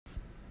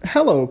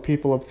Hello,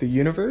 people of the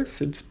universe.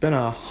 It's been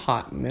a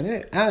hot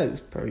minute, as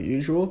per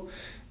usual,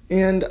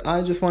 and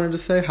I just wanted to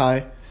say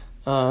hi.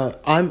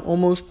 I'm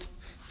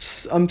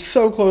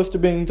so close to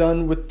being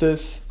done with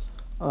this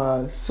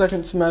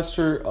second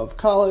semester of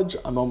college.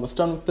 I'm almost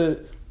done with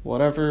it.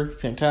 Whatever,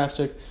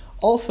 fantastic.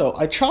 Also,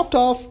 I chopped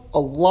off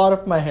a lot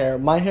of my hair.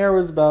 My hair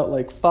was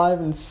about 5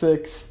 and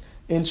 6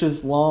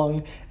 inches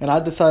long, and I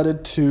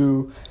decided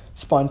to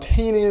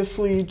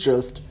spontaneously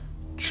just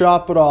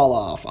chop it all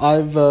off.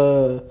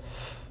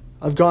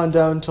 I've gone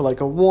down to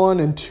a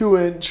 1 and 2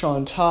 inch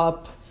on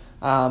top,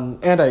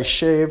 and I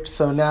shaved,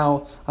 so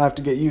now I have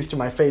to get used to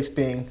my face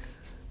being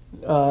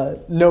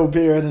no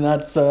beard, and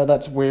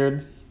that's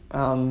weird.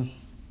 I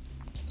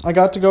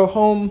got to go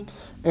home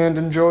and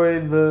enjoy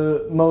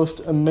the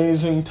most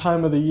amazing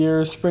time of the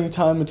year,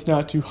 springtime. It's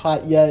not too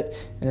hot yet,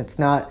 and it's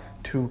not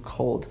too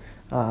cold.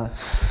 I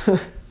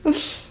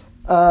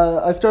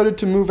started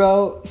to move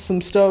out some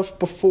stuff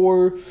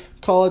before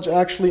college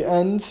actually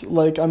ends.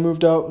 I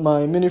moved out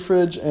my mini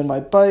fridge and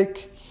my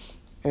bike,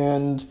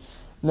 and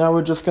now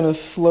we're just gonna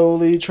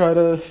slowly try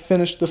to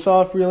finish this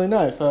off really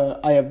nice.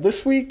 I have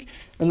this week,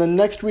 and then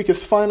next week is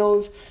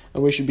finals,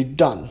 and we should be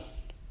done.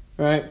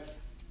 Right?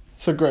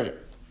 So great.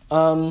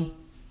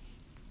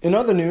 In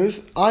other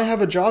news, I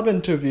have a job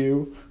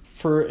interview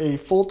for a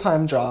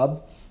full-time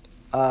job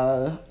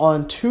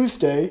on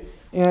Tuesday,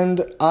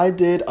 and I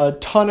did a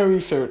ton of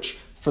research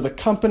for the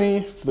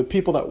company, for the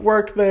people that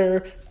work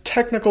there,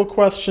 technical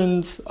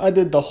questions. I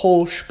did the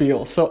whole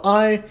spiel. So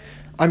I'm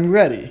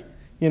ready.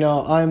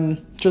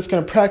 I'm just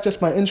going to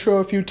practice my intro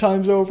a few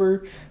times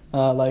over.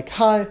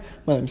 Hi,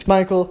 my name's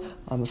Michael.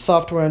 I'm a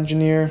software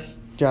engineer.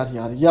 Yada,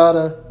 yada,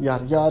 yada,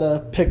 yada,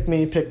 yada. Pick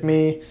me,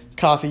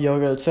 coffee,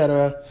 yoga,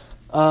 etc.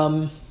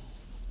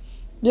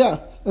 Yeah,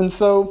 and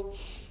so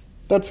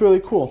that's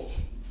really cool.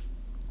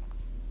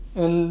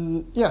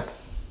 And yeah.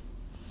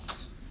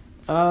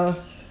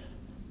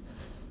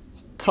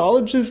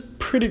 College is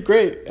pretty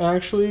great,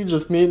 actually,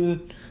 just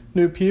meeting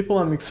new people.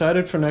 I'm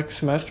excited for next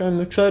semester. I'm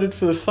excited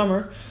for the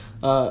summer.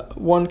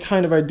 One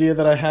kind of idea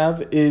that I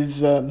have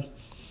is,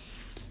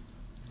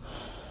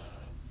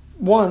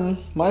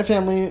 my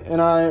family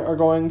and I are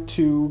going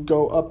to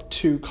go up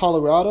to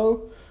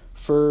Colorado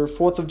for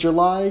 4th of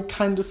July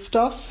kind of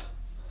stuff.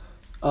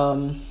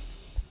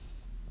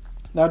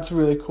 That's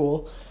really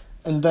cool.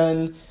 And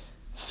then,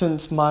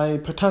 since my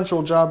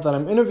potential job that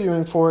I'm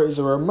interviewing for is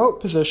a remote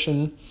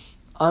position,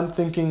 I'm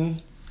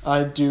thinking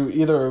I'd do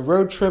either a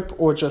road trip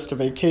or just a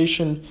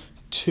vacation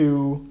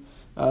to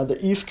the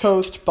East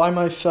Coast by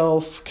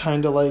myself,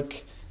 kind of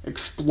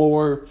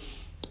explore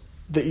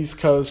the East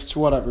Coast,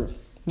 whatever,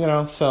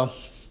 so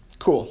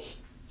cool.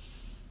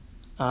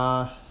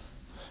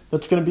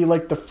 That's going to be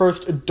the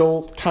first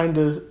adult kind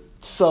of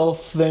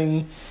self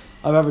thing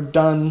I've ever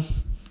done.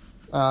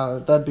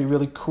 That'd be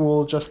really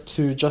cool just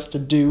to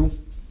do,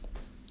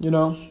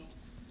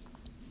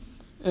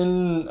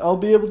 and I'll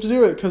be able to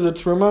do it because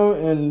it's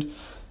remote and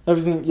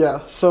everything.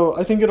 Yeah, so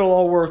I think it'll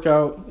all work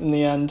out in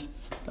the end.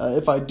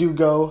 If I do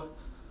go,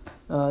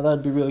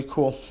 that'd be really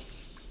cool.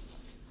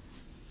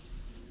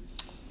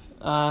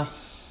 I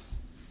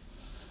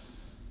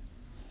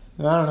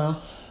don't know.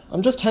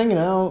 I'm just hanging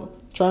out,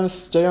 trying to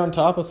stay on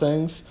top of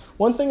things.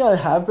 One thing I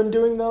have been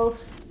doing, though,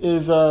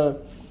 is I've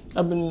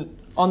been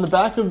on the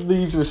back of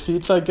these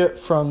receipts I get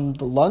from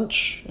the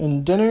lunch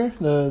and dinner,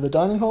 the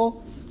dining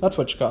hall. That's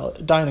what you call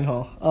it, dining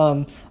hall.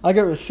 I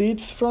get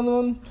receipts from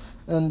them,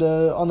 and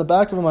on the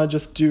back of them I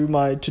just do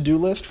my to-do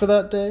list for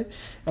that day,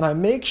 and I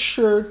make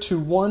sure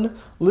to,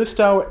 list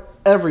out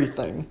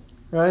everything,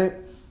 right?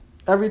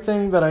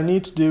 Everything that I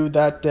need to do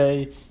that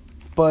day,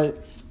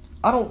 but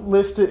I don't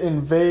list it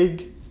in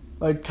vague,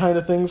 kind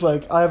of things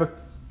I have a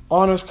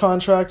honors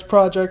contract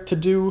project to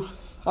do.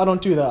 I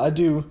don't do that.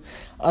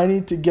 I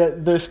need to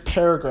get this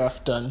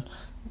paragraph done.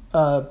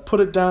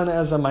 Put it down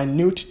as a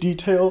minute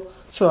detail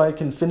so I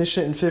can finish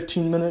it in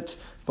 15 minutes.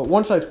 But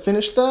once I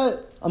finish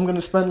that, I'm going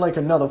to spend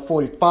another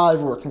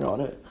 45 working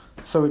on it.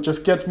 So it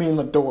just gets me in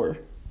the door,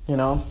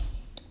 And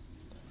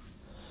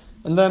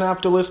then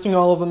after listing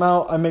all of them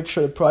out, I make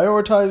sure to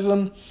prioritize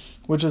them,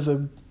 which is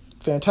a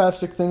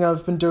fantastic thing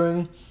I've been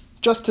doing.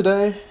 Just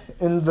today,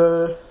 in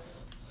the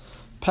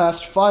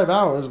past 5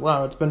 hours,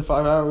 wow, it's been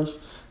 5 hours,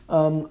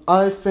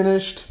 I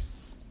finished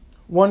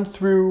 1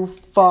 through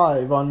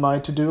 5 on my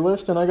to-do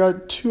list, and I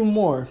got 2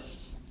 more.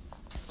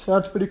 So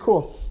that's pretty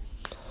cool.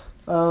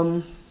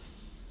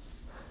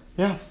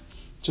 Yeah,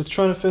 just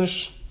trying to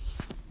finish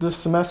this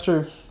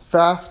semester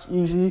fast,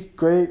 easy,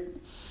 great,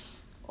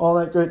 all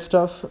that great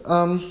stuff.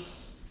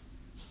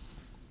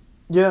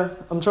 Yeah,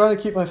 I'm trying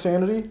to keep my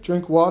sanity,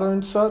 drink water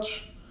and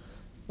such,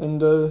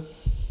 and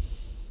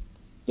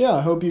yeah,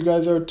 I hope you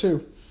guys are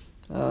too.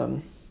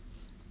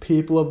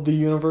 People of the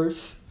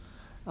universe,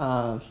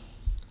 gotta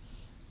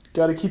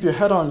keep your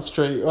head on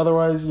straight,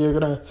 otherwise you're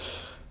gonna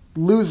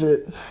lose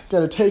it.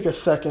 Gotta take a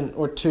second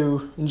or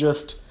two and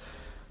just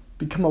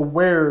become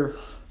aware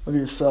of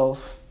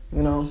yourself,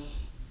 I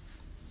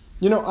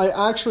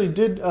actually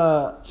did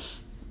go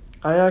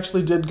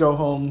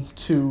home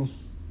to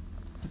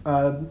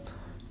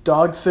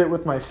dog sit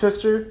with my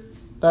sister.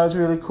 That was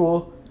really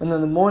cool. And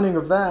then the morning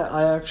of that,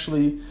 I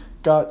actually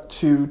got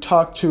to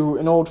talk to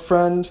an old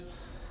friend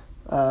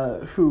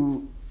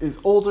who is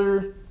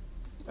older.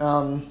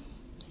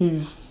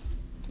 He's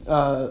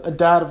a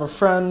dad of a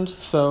friend,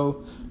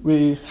 so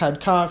we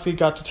had coffee,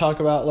 got to talk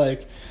about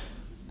like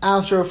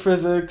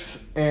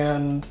astrophysics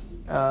and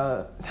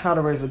how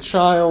to raise a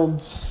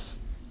child,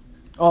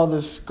 all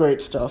this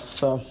great stuff.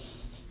 So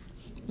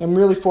I'm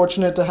really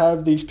fortunate to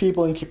have these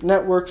people and keep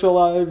networks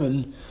alive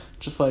and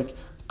just like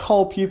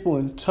call people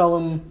and tell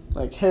them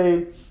like,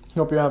 hey,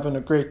 hope you're having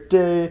a great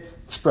day,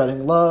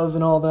 spreading love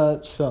and all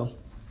that. So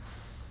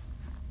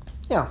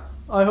yeah,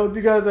 I hope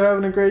you guys are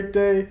having a great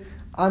day.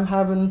 I'm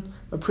having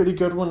a pretty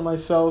good one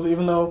myself,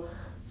 even though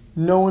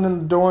no one in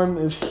the dorm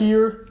is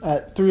here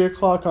at 3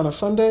 o'clock on a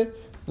Sunday.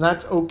 And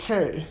that's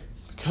okay,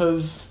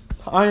 because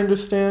I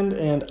understand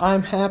and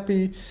I'm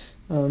happy.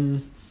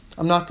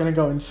 I'm not going to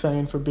go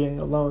insane for being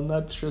alone.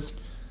 That's just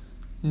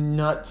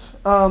nuts.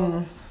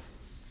 Even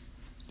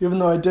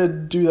though I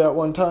did do that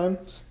one time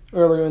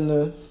earlier in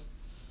the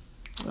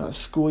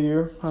school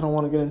year. I don't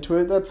want to get into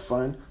it. That's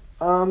fine.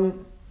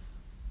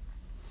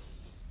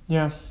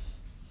 Yeah.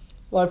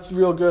 Life's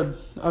real good.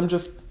 I'm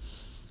just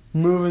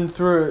moving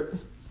through it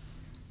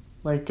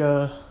like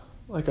a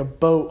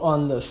boat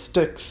on the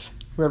Styx,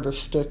 River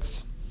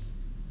Styx.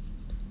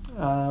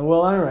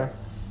 Well, anyway.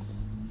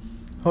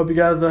 Hope you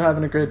guys are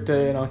having a great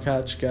day, and I'll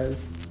catch you guys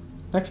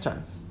next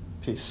time.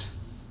 Peace.